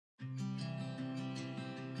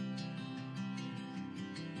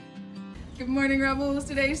Good morning, Rebels.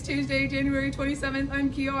 Today's Tuesday, January 27th.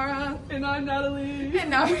 I'm Kiara. And I'm Natalie. And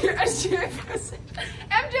now we're SGA President,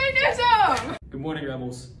 MJ Newsom. Good morning,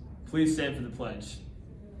 Rebels. Please stand for the pledge.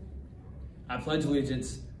 I pledge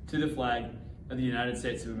allegiance to the flag of the United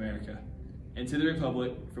States of America and to the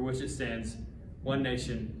republic for which it stands, one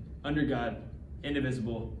nation, under God,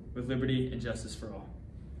 indivisible, with liberty and justice for all.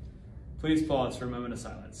 Please pause for a moment of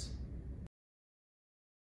silence.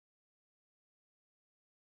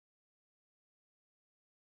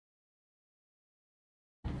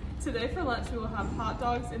 Today for lunch we will have hot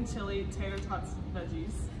dogs and chili, tater tots,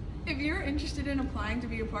 veggies. If you're interested in applying to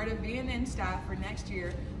be a part of VNN staff for next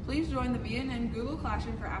year, please join the VNN Google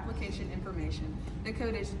Classroom for application information. The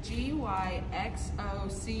code is GYXOCRP.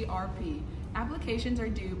 Applications are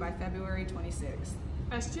due by February 26th.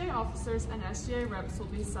 SGA officers and SGA reps will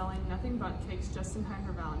be selling nothing but cakes just in time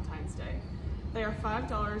for Valentine's Day. They are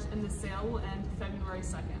 $5 and the sale will end February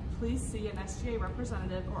 2nd. Please see an SGA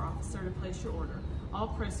representative or officer to place your order. All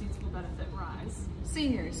proceeds will benefit RISE.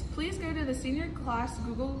 Seniors, please go to the senior class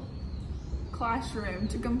Google Classroom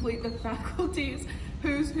to complete the faculty's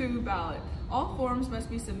Who's Who ballot. All forms must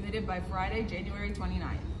be submitted by Friday, January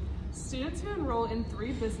 29th. Students who enroll in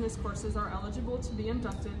 3 business courses are eligible to be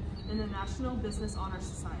inducted in the National Business Honor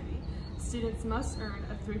Society. Students must earn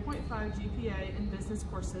a 3.5 GPA in business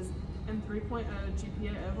courses and 3.0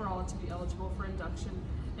 GPA overall to be eligible for induction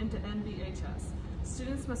into NBHS.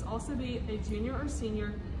 Students must also be a junior or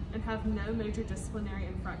senior and have no major disciplinary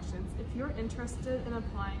infractions. If you're interested in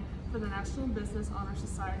applying for the National Business Honor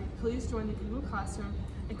Society, please join the Google Classroom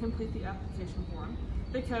and complete the application form.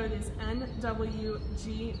 The code is NWGRFLS.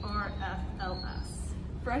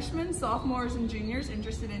 Freshmen, sophomores, and juniors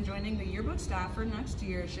interested in joining the yearbook staff for next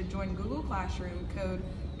year should join Google Classroom code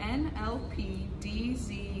NLPDZXY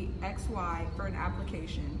for an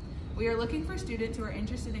application. We are looking for students who are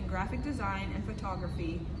interested in graphic design and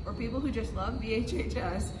photography, or people who just love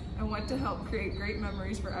VHHS and want to help create great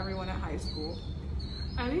memories for everyone at high school.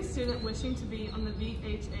 Any student wishing to be on the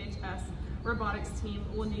VHHS robotics team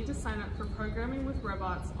will need to sign up for programming with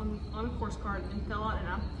robots on a course card and fill out an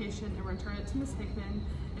application and return it to Ms. Hickman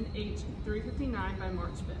in H359 by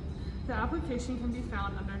March 5th. The application can be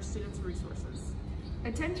found under Students Resources.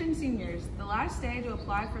 Attention seniors, the last day to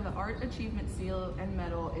apply for the Art Achievement Seal and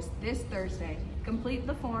Medal is this Thursday. Complete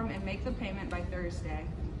the form and make the payment by Thursday.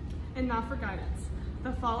 And now for guidance.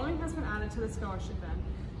 The following has been added to the scholarship bin.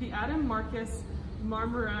 The Adam Marcus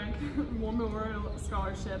Marmarag Memorial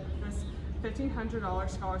Scholarship. This $1,500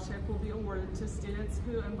 scholarship will be awarded to students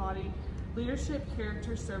who embody leadership,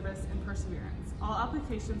 character, service, and perseverance. All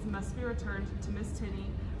applications must be returned to Ms. Tinney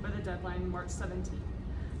by the deadline March 17th.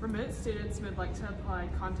 Remote students who would like to apply,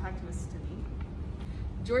 contact Ms. Tinney.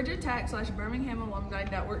 Georgia Tech/Birmingham Alumni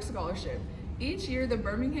Network Scholarship. Each year, the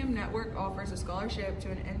Birmingham Network offers a scholarship to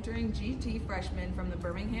an entering GT freshman from the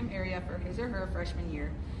Birmingham area for his or her freshman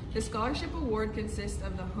year. The scholarship award consists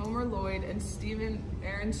of the Homer Lloyd and Stephen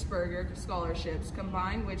Ahrensperger scholarships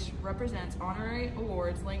combined, which represents honorary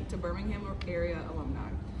awards linked to Birmingham area alumni.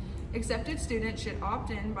 Accepted students should opt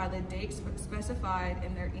in by the date specified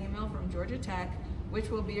in their email from Georgia Tech, which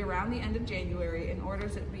will be around the end of January, in order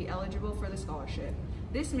to be eligible for the scholarship.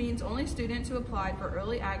 This means only students who applied for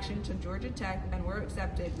early action to Georgia Tech and were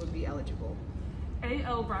accepted would be eligible.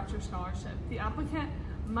 A.L. Bratcher Scholarship. The applicant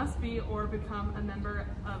must be or become a member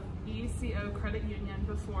of ECO Credit Union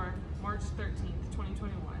before March 13th,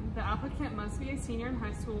 2021. The applicant must be a senior in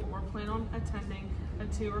high school or plan on attending a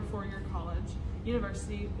 2- or 4-year college,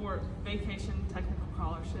 university, or vacation technical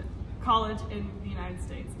college in the United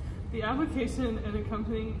States. The application and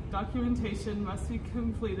accompanying documentation must be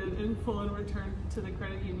completed in full and returned to the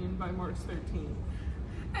credit union by March 13th.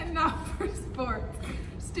 And now for sports.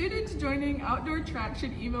 Students joining outdoor track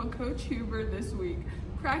should email Coach Huber this week.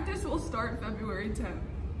 Practice will start February 10th.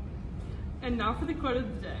 And now for the quote of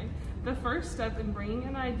the day. The first step in bringing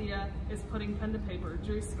an idea is putting pen to paper.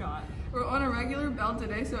 Drew Scott. We're on a regular bell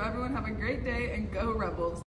today, so everyone have a great day and go Rebels.